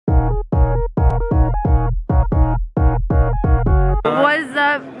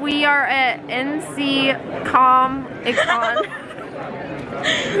we are at NC Comicon.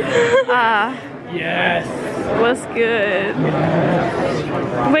 Yes. What's good?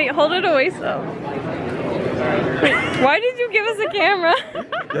 Wait, hold it away so. Wait, why did you give us a camera?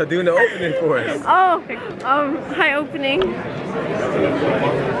 They're doing the opening for us. Oh, hi opening.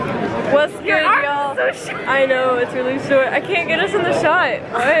 What's good, y'all? So I know, it's really short. I can't get us in the shot.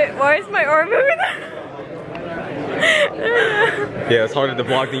 Why is my arm moving? Yeah, it's harder to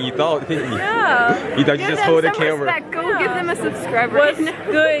vlog than you thought, didn't you? Yeah. You thought you just hold the camera. Respect. Go give them a subscriber. What's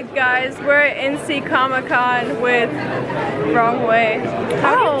good, guys? We're at NC Comicon with wrong way.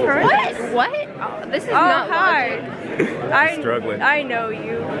 How do you turn this? What? Oh, this is not hi. I'm struggling. I know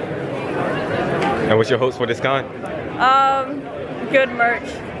you. And what's your hopes for this con? Good merch.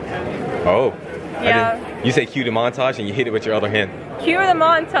 Oh. Yeah. You say cue the montage and you hit it with your other hand. Cue the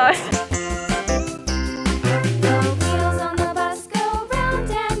montage.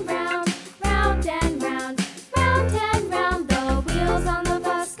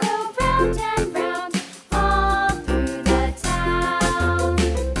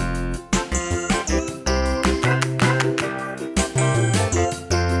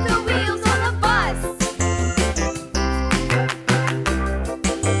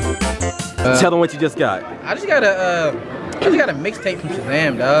 Tell them what you just got. I just got a mixtape from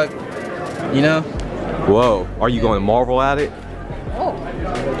Shazam, dog. You know? Whoa, are you going to marvel at it? Oh.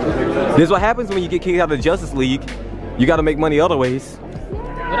 This is what happens when you get kicked out of the Justice League. You got to make money other ways. Would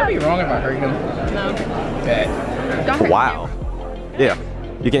I be wrong if I hurt him? No. Bad. Wow. Yeah.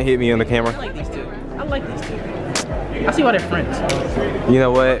 You can hit me on the camera. I like these two. I like these two. I see why they're friends. You know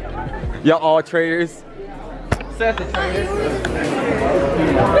what? Y'all all traders. Seth the trader.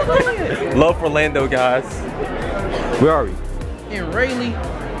 Love for Lando, guys. Where are we? In Raleigh,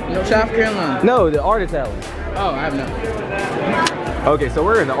 South Carolina. No, the artist alley. Oh, I have no. Okay, so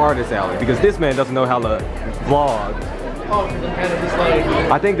we're in the artist alley because this man doesn't know how to vlog. Oh,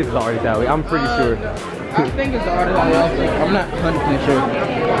 I think this is the artist alley. I'm pretty sure. No. I think it's the artist alley also. I'm not 100% sure.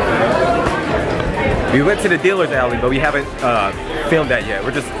 We went to the dealer's alley, but we haven't filmed that yet.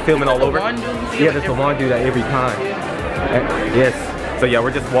 We're just filming all over. Yeah, there's the one dude at every time. Yes. So yeah,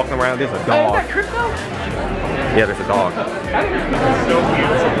 we're just walking around. There's a dog. Oh, is that crypto? Yeah, there's a dog.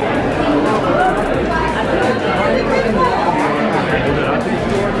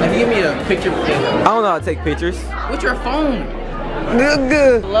 Now, give me a picture. I don't know how to take pictures. With your phone.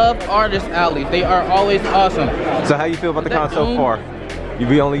 Good. Love artist alleys. They are always awesome. So how you feel about the con so far? You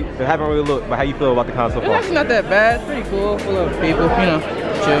haven't really looked, but how you feel about the con so It's far? actually not that bad. It's pretty cool. Full of people,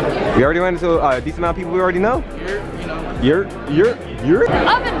 chill. We already ran into a decent amount of people we already know. You're.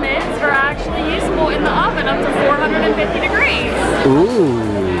 Oven mitts are actually usable in the oven up to 450 degrees. Ooh.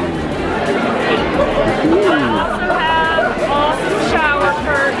 I also have awesome shower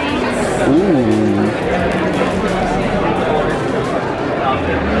curtains. Ooh.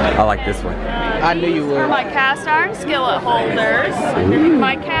 I like this one. I knew you would. For my cast iron skillet holders,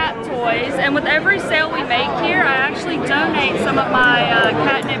 my cat toys, and with every sale we make here, I actually donate some of my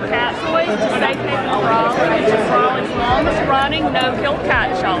catnip cat toys to Safe Haven Raleigh, which is Raleigh's longest running no-kill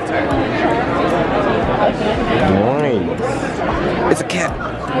cat shelter. Nice. It's a cat.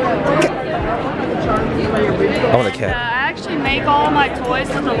 I want a cat. I actually make all my toys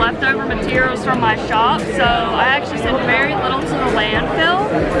with the leftover materials from my shop, so I actually send very little to the landfill.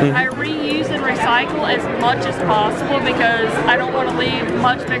 I reuse and recycle as much as possible because I don't want to leave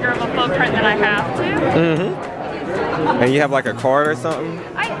much bigger of a footprint than I have to. And you have like a card or something?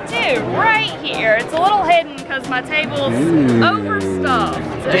 I do, right here. It's a little hidden because my table's overstuffed.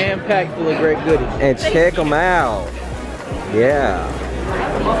 Jam-packed full of great goodies. And check them out. Yeah.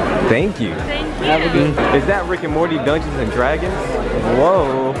 Thank you. Thank you. Have a good Is that Rick and Morty Dungeons and Dragons?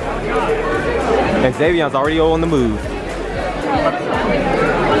 Whoa. And Xavion's already on the move.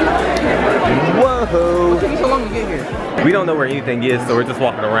 Whoa. It took you so long to get here. We don't know where anything is, so we're just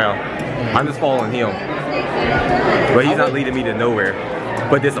walking around. I'm just following him. But he's not leading me to nowhere.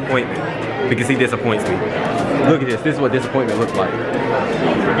 But disappointment. Because he disappoints me. Look at this. This is what disappointment looks like.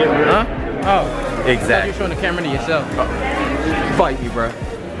 Huh? Oh. Exactly. You're showing the camera to yourself. Fight me, bro.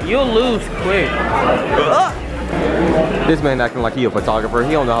 You'll lose quick. This man acting like he a photographer.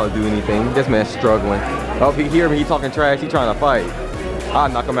 He don't know how to do anything. This man's struggling. Oh, if he hear me, he talking trash. He trying to fight. I'll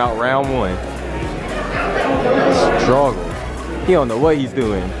knock him out round one. Struggle. He don't know what he's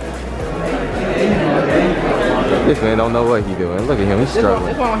doing. This man don't know what he's doing. Look at him. He's struggling.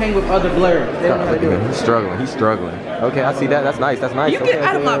 That's why I don't hang with other blurs. They don't know what they're doing. He's struggling. He's struggling. Okay, I see that. That's nice. That's nice. You get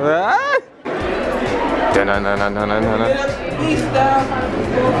out of my... No.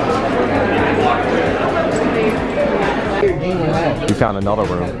 You Found another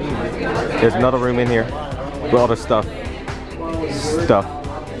room. There's another room in here with all the stuff.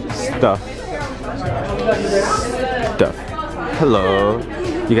 Hello.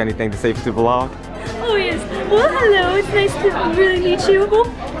 You got anything to say for the vlog? Oh yes. Well, hello. It's nice to really meet you. Well,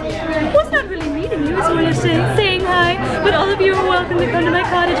 it's not really meeting you. It's more just saying hi. But all of you are welcome to come to my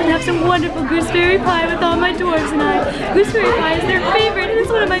cottage and have some wonderful gooseberry pie with all my dwarves and I. Gooseberry pie is their favorite, and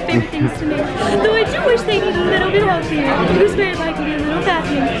it's one of my favorite things to make. Though I do wish they eat a little bit healthier. Gooseberry pie can be a little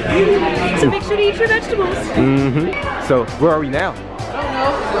fattening. So make sure to eat your vegetables. So, where are we now?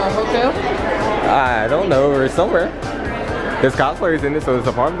 Hotel? I don't know. We're somewhere. There's cosplayers in it, so it's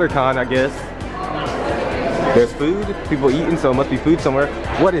a part of their con, I guess. There's food, people eating, so it must be food somewhere.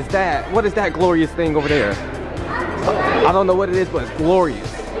 What is that? What is that glorious thing over there? I don't know what it is, but it's glorious.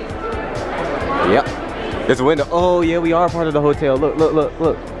 Yep. There's a window. Oh yeah, we are part of the hotel. Look, look, look,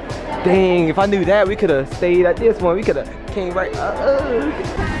 look. Dang, if I knew that, we could have stayed at this one. We could have came right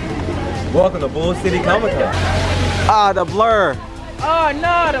Welcome to Bull City Comicon. Ah, the blur. Oh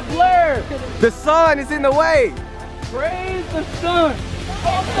no, the blur. The sun is in the way. Praise the sun. Oh,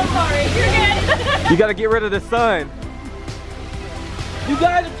 I'm so sorry. You're good. You gotta get rid of the sun. You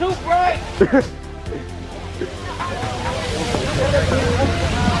guys are too bright.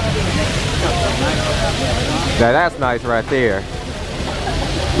 Now that's nice right there.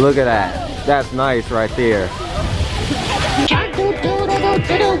 Look at that. That's nice right there.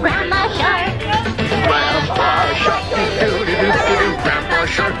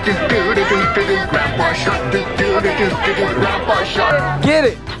 Get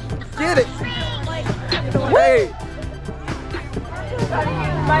it! Get it! Hey!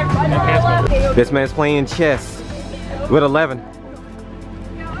 This man's playing chess with 11.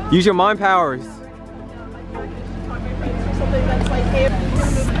 Use your mind powers.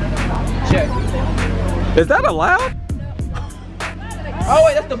 Check. Is that allowed? Oh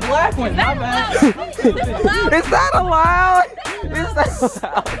wait, that's the black one. My bad. Is that allowed? Is that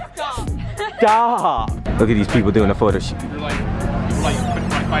allowed? Stop. Look at these people doing a photo shoot. They're like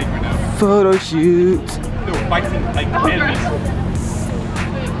fighting right now. Photo shoot. They're fighting like enemies.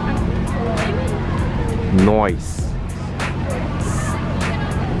 Nice.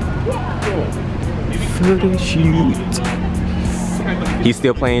 Photo shoot. He's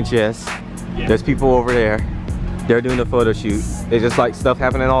still playing chess. There's people over there. They're doing a photo shoot. It's just like stuff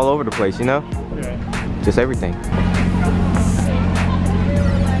happening all over the place, you know? Just everything.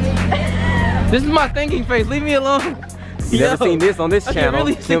 This is my thinking face. Leave me alone. You never seen this on this channel.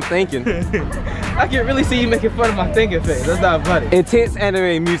 Really Him thinking. I can really see you making fun of my thinking face. That's not funny. Intense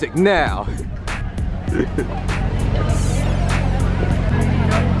anime music now.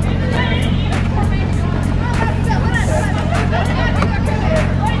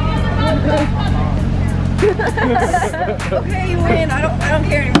 Okay, you win. I don't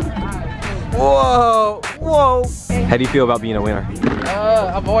care anymore. Whoa, whoa. How do you feel about being a winner?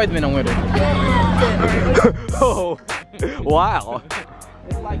 I've always been a winner. Oh, wow.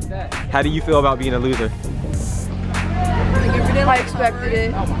 It's like that. How do you feel about being a loser? I expected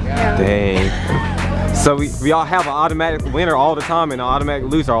it. Oh my god. Dang. So we all have an automatic winner all the time and an automatic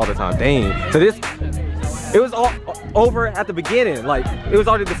loser all the time. Dang. So this, it was all over at the beginning. Like, it was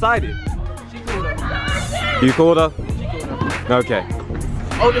already decided. You cool though? Okay.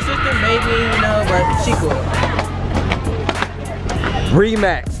 Older sister, maybe, you know, but she cool.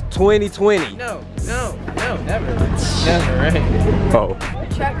 Remax 2020. No, never. Never, right? Oh.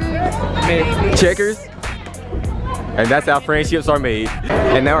 Maybe. Checkers. And that's how friendships are made.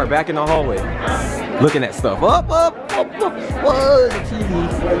 And now we're back in the hallway. Looking at stuff. Up. Whoa, the TV.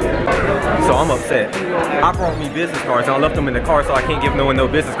 So I'm upset. I brought me business cards and I left them in the car, so I can't give no one no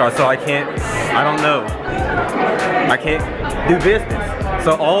business cards. So I don't know. I can't do business.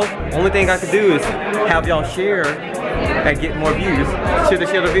 So only thing I could do is have y'all share and get more views. Should they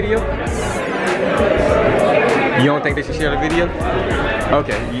share the video? You don't think they should share the video?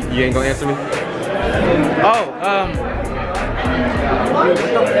 Okay, you ain't gonna answer me? Oh,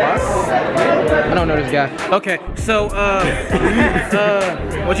 I don't know this guy. Okay, so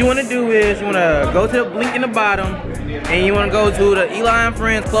what you want to do is you want to go to the link in the bottom and you want to go to the Eli and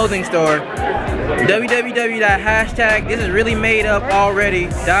Friends clothing store,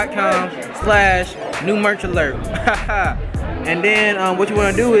 www.#thisisreallymadeupalready.com/new merch alert. And then what you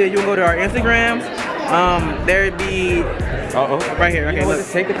want to do is you go to our Instagrams. There'd be right here. Okay, look.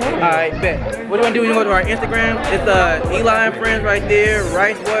 Take the card. Alright, bet. What you want to do is you go to our Instagram. It's Eli and Friends right there,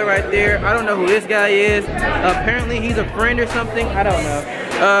 Rice Boy right there. I don't know who this guy is. Apparently he's a friend or something. I don't know.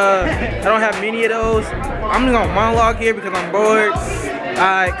 I don't have many of those. I'm just gonna monologue here because I'm bored.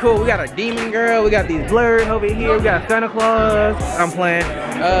 Alright, cool. We got a demon girl. We got these blurs over here. We got Santa Claus. I'm playing.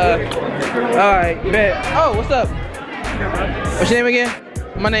 Alright, bet. Oh, what's up? What's your name again?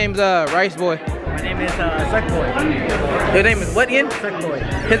 My name's Rice Boy. My name is Suck Boy. Your name is what again? Suck Boy.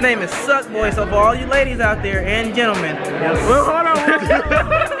 His name is Suck Boy. So for all you ladies out there and gentlemen. Well, hold on.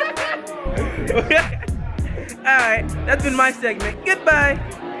 Alright, that's been my segment. Goodbye.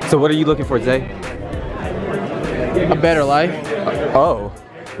 So what are you looking for, Zay? A better life. Oh,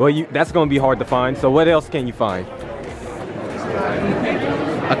 well, that's gonna be hard to find. So what else can you find?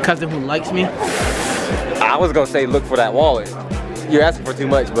 A cousin who likes me. I was gonna say look for that wallet. You're asking for too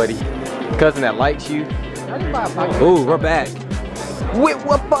much, buddy. Cousin that likes you. Ooh, we're back. With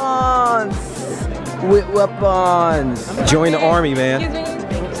weapons! With weapons! Join the army, man.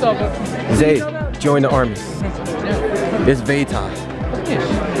 Zay, join the army. It's Vay time.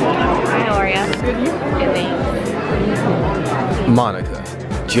 How are ya? Good, thanks. Monica.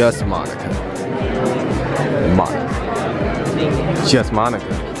 Just Monica. Monica. Just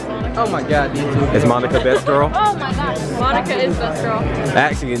Monica. Oh my god, these two. Is Monica best girl? Oh my gosh, Monica is best girl.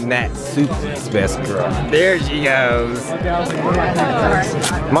 Actually, Nat Soup's best girl. There she goes.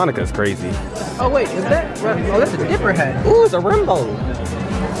 Monica's crazy. Oh wait, is that? Oh, that's a dipper hat. Ooh, it's a rainbow.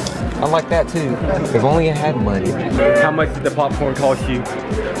 I like that too. If only I had money. How much did the popcorn cost you?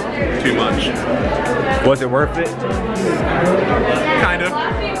 Too much. Was it worth it? Kind of.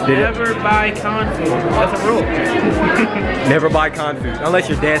 Never buy con food. That's a rule. Never buy con food unless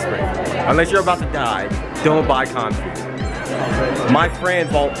you're desperate. Unless you're about to die, don't buy con food. My friend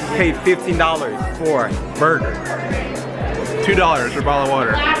paid $15 for a burger. $2 for a bottle of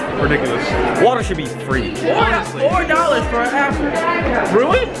water. Ridiculous. Water should be free. Honestly. $4 for an apple.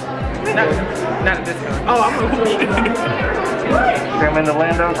 Really? Not a discount. Oh, I'm gonna I'm in the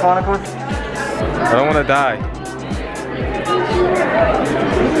Lando Chronicles. I don't want to die.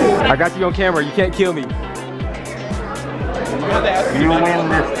 I got you on camera. You can't kill me. You win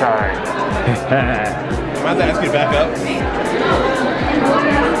this time. I'm about to ask you to back up.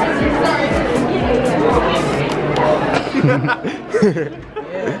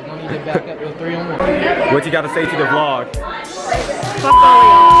 What you got to say to the vlog?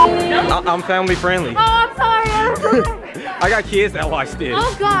 I'm family friendly. Oh, I'm sorry. I got kids that watch this.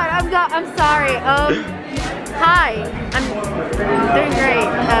 Oh God, I'm sorry. Hi, I'm doing great.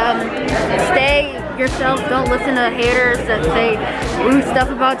 Stay yourself. Don't listen to haters that say rude stuff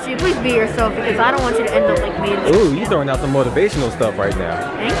about you. Please be yourself because I don't want you to end up like me. Ooh, you throwing out some motivational stuff right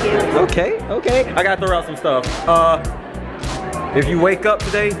now. Thank you. Okay. I gotta throw out some stuff. If you wake up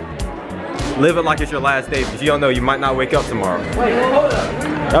today, live it like it's your last day because you don't know, you might not wake up tomorrow. Wait, hold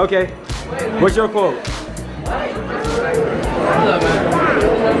up. Okay. What's your quote?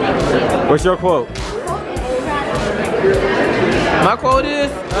 What's your quote? My quote is,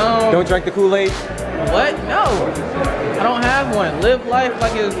 Don't drink the Kool-Aid. what? No. I don't have one. Live life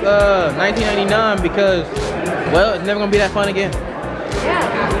like it's 1999 because, well, it's never gonna be that fun again.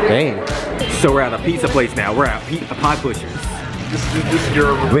 Dang. So we're at a pizza place now. We're at Pie Pushers. This is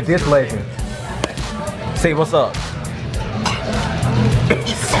your... With this legend. Say what's up.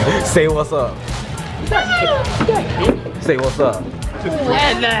 Say what's up. Say what's up.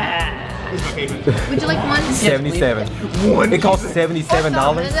 Would you like one? 77. It costs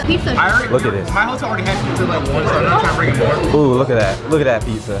 $77. Pizza. Look at this. My hotel already had pizza like one, so I'm not trying to bring it more. Ooh, look at that. Look at that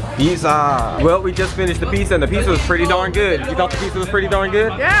pizza. Pizza. Well, we just finished the pizza and the pizza was pretty darn good. You thought the pizza was pretty darn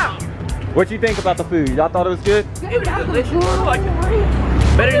good? Yeah. What you think about the food? Y'all thought it was good? It was delicious.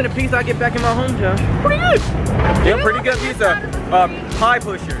 Better than the pizza I get back in my hometown. Pretty good. Yeah, pretty good pizza. Pie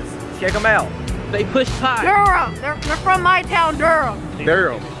Pushers. Check them out. They push pie. Durham. They're from my town, Durham.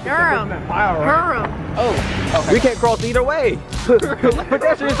 Durham. Durham. Durham. Oh, okay. We can't cross either way.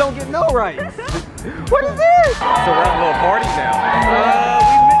 Pedestrians don't get no rights. What is this? So we're at a little party now.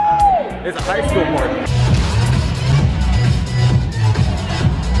 It's a high school party.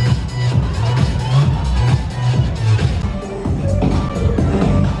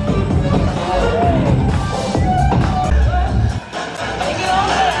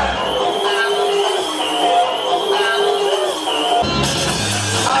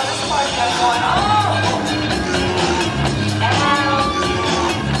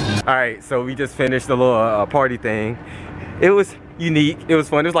 Alright, so we just finished the little party thing. It was unique. It was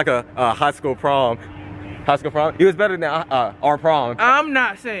fun. It was like a high school prom. High school prom? It was better than our prom. I'm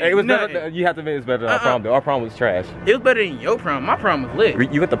not saying It was nothing. better. You have to admit it was better than our prom though. Our prom was trash. It was better than your prom. My prom was lit.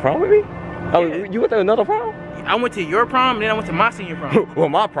 You went to prom with me? Oh, you went to another prom? I went to your prom, and then I went to my senior prom. Well,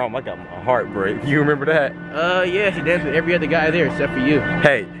 my prom, I got my heart break. You remember that? Yeah, she danced with every other guy there except for you.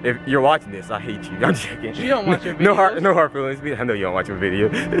 Hey, if you're watching this, I hate you. I'm checking. You don't watch your videos. No hard feelings. I know you don't watch your video.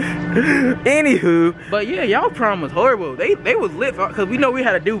 Anywho. But yeah, y'all prom was horrible. They was lit, because we know we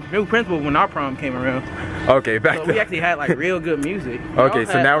had a new principal when our prom came around. Okay, back so to... we actually had like real good music. Okay,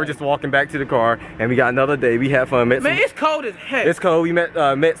 so now we're just walking back to the car, and we got another day. We had fun. Man, it's cold as heck. It's cold. We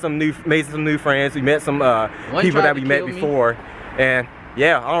made some new friends. We met some people that we met before, and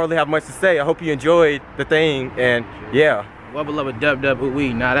yeah, I don't really have much to say. I hope you enjoyed the thing, and yeah. Wubba lubba dub dub ooh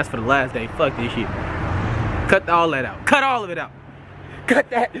wee. Nah, that's for the last day. Fuck this shit. Cut all that out. Cut all of it out. Cut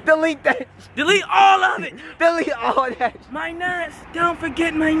that. Delete that. Delete all of it. Delete all that. My nuts. Don't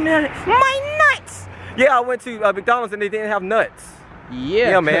forget my nuts. My nuts. Yeah, I went to McDonald's and they didn't have nuts.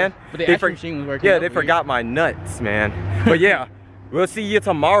 Yeah, man. But the ice machine was working. Yeah, they forgot my nuts, man. But yeah, we'll see you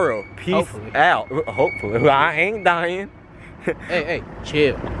tomorrow. Peace out. Hopefully. I ain't dying. Hey,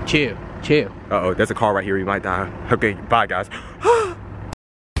 chill. Uh-oh, there's a car right here. We might die. Okay, bye, guys.